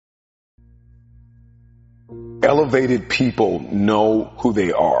Elevated people know who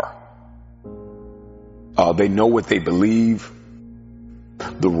they are. They know what they believe,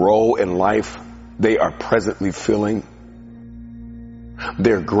 the role in life they are presently filling,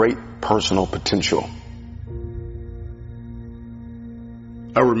 their great personal potential.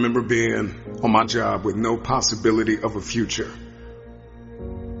 I remember being on my job with no possibility of a future.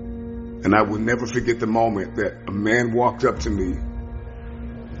 And I will never forget the moment that a man walked up to me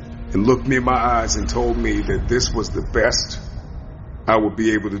and looked me in my eyes and told me that this was the best I would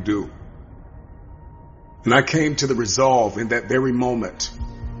be able to do. And I came to the resolve in that very moment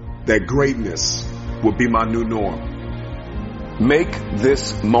that greatness would be my new norm. Make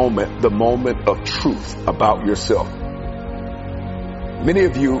this moment the moment of truth about yourself. Many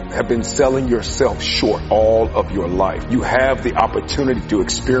of you have been selling yourself short all of your life. You have the opportunity to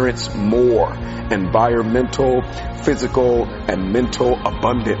experience more environmental, physical, and mental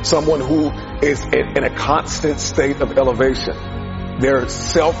abundance. Someone who is in a constant state of elevation. Their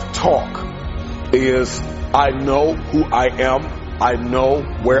self-talk is, I know who I am, I know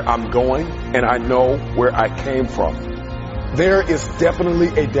where I'm going, and I know where I came from. There is definitely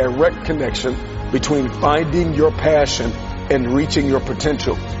a direct connection between finding your passion and reaching your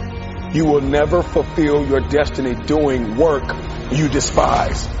potential. You will never fulfill your destiny doing work you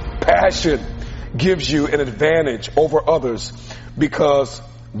despise. Passion gives you an advantage over others because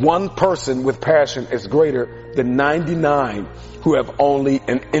one person with passion is greater than 99 who have only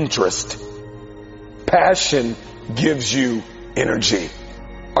an interest. Passion gives you energy.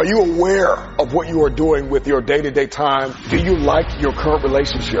 Are you aware of what you are doing with your day-to-day time? Do you like your current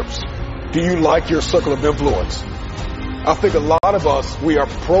relationships? Do you like your circle of influence? I think a lot of us, we are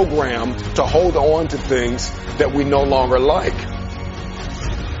programmed to hold on to things that we no longer like.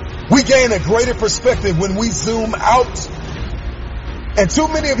 We gain a greater perspective when we zoom out. And too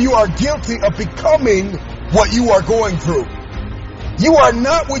many of you are guilty of becoming what you are going through. You are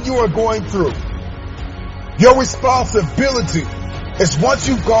not what you are going through. Your responsibility is, once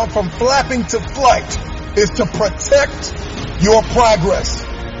you've gone from flapping to flight, is to protect your progress,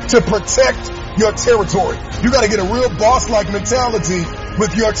 to protect your territory. You got to get a real boss-like mentality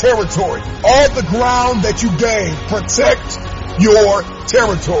with your territory. All the ground that you gain, protect your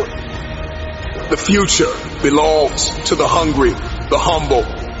territory. The future belongs to the hungry, the humble,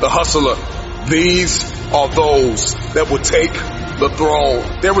 the hustler. These are those that will take the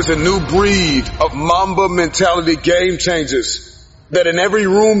throne. There is a new breed of Mamba mentality game changers that in every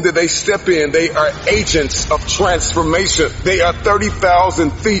room that they step in, they are agents of transformation. They are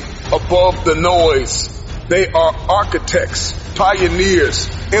 30,000 feet above the noise. They are architects, pioneers,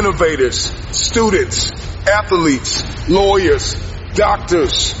 innovators, students, athletes, lawyers,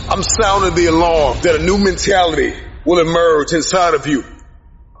 doctors. I'm sounding the alarm that a new mentality will emerge inside of you.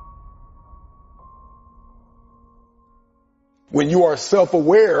 When you are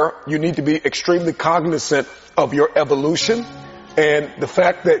self-aware, you need to be extremely cognizant of your evolution and the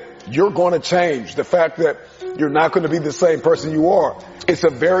fact that you're going to change, the fact that you're not going to be the same person you are. It's a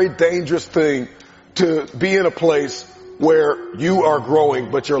very dangerous thing to be in a place where you are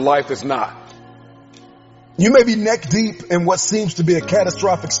growing, but your life is not. You may be neck deep in what seems to be a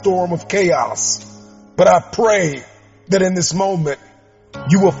catastrophic storm of chaos, but I pray that in this moment,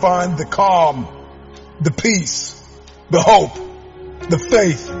 you will find the calm, the peace, the hope, the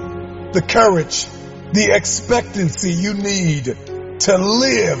faith, the courage, the expectancy you need to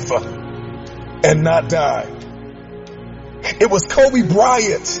live and not die. It was Kobe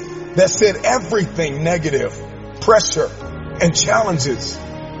Bryant that said everything negative, pressure, and challenges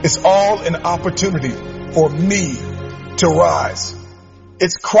is all an opportunity for me to rise.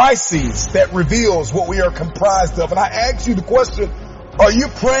 It's crises that reveals what we are comprised of. And I ask you the question, are you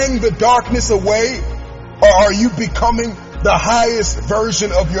praying the darkness away, or are you becoming the highest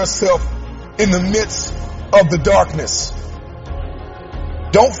version of yourself in the midst of the darkness?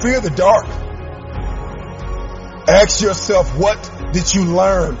 Don't fear the dark. Ask yourself, what did you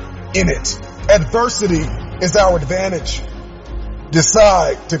learn in it? Adversity is our advantage.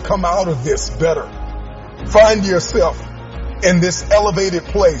 Decide to come out of this better. Find yourself in this elevated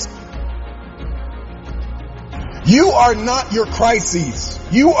place. You are not your crises.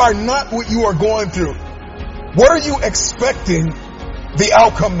 You are not what you are going through. What are you expecting the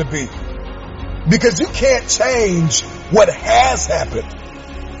outcome to be? Because you can't change what has happened.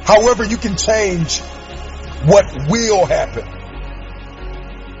 However, you can change what will happen.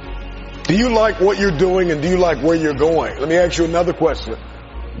 Do you like what you're doing and do you like where you're going? Let me ask you another question.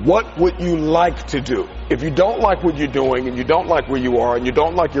 What would you like to do? If you don't like what you're doing and you don't like where you are and you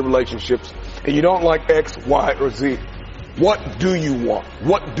don't like your relationships and you don't like X, Y, or Z, What do you want?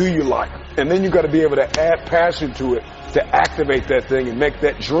 What do you like? And then you got to be able to add passion to it to activate that thing and make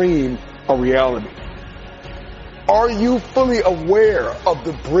that dream a reality. Are you fully aware of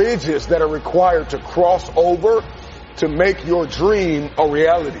the bridges that are required to cross over to make your dream a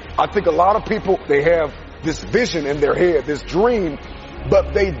reality? I think a lot of people, they have this vision in their head, this dream,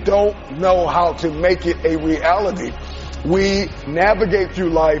 but they don't know how to make it a reality. We navigate through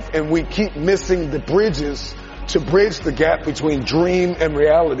life and we keep missing the bridges to bridge the gap between dream and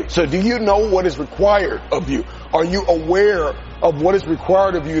reality. So do you know what is required of you? Are you aware of what is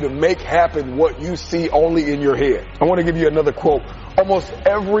required of you to make happen what you see only in your head? I want to give you another quote. Almost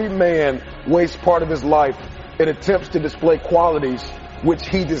every man wastes part of his life in attempts to display qualities which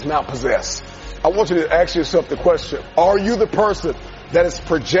he does not possess. I want you to ask yourself the question, are you the person that is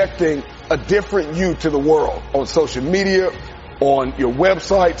projecting a different you to the world on social media, on your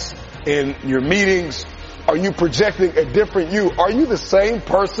websites, in your meetings? Are you projecting a different you? Are you the same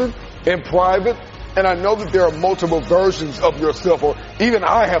person in private? And I know that there are multiple versions of yourself, or even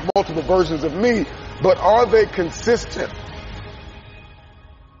I have multiple versions of me, but are they consistent?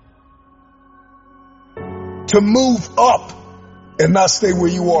 To move up and not stay where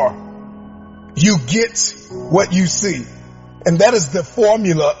you are. You get what you see. And that is the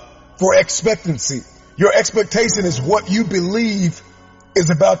formula for expectancy. Your expectation is what you believe is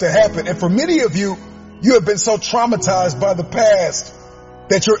about to happen. And for many of you, you have been so traumatized by the past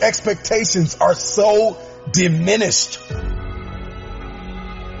that your expectations are so diminished.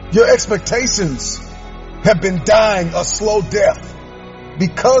 Your expectations have been dying a slow death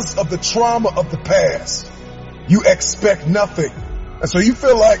because of the trauma of the past. You expect nothing. And so you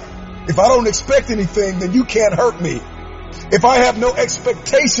feel like, if I don't expect anything, then you can't hurt me. If I have no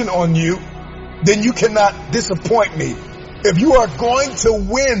expectation on you, then you cannot disappoint me. If you are going to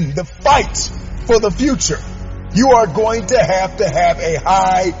win the fight for the future, you are going to have a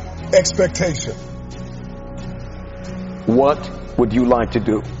high expectation. What would you like to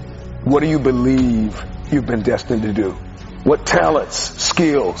do? What do you believe you've been destined to do? What talents,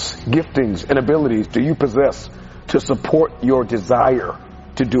 skills, giftings, and abilities do you possess to support your desire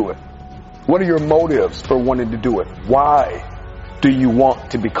to do it? What are your motives for wanting to do it? Why do you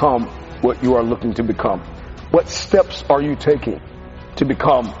want to become what you are looking to become? What steps are you taking to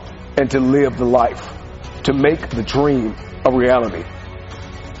become and to live the life, to make the dream a reality?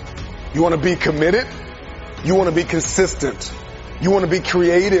 You want to be committed? You want to be consistent? You want to be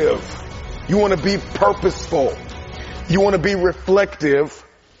creative? You want to be purposeful? You want to be reflective?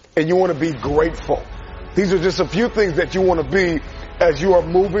 And you want to be grateful? These are just a few things that you want to be as you are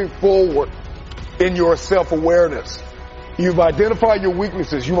moving forward in your self-awareness. You've identified your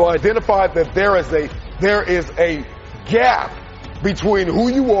weaknesses. You've identified that there is a gap between who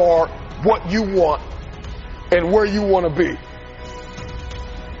you are, what you want, and where you want to be.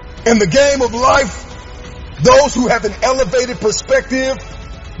 In the game of life, those who have an elevated perspective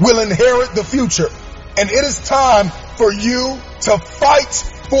will inherit the future. And it is time for you to fight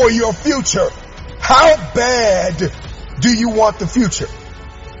for your future. How bad do you want the future?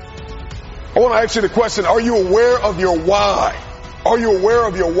 I want to ask you the question, are you aware of your why? Are you aware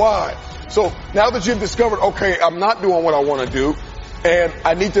of your why? So now that you've discovered, okay, I'm not doing what I want to do, and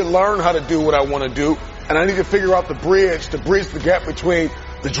I need to learn how to do what I want to do, and I need to figure out the bridge to bridge the gap between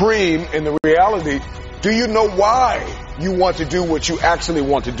the dream and the reality. Do you know why you want to do what you actually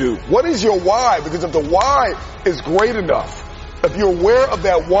want to do? What is your why? Because if the why is great enough, if you're aware of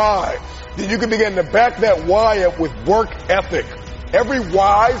that why, then you can begin to back that why up with work ethic. Every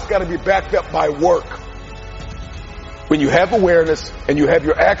why's got to be backed up by work. When you have awareness and you have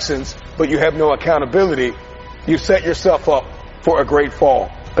your actions, but you have no accountability, you set yourself up for a great fall.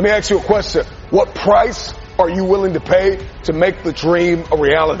 Let me ask you a question. What price are you willing to pay to make the dream a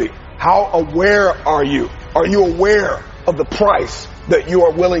reality? How aware are you? Are you aware of the price that you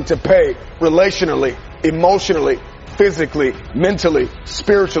are willing to pay relationally, emotionally, physically, mentally,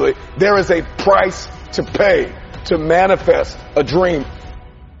 spiritually? There is a price to pay to manifest a dream.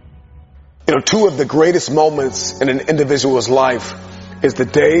 You know, two of the greatest moments in an individual's life is the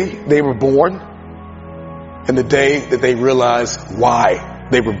day they were born and the day that they realize why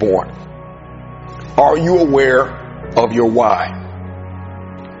they were born. Are you aware of your why?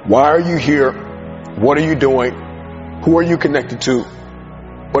 Why are you here? What are you doing? Who are you connected to?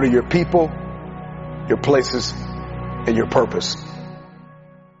 What are your people, your places, and your purpose?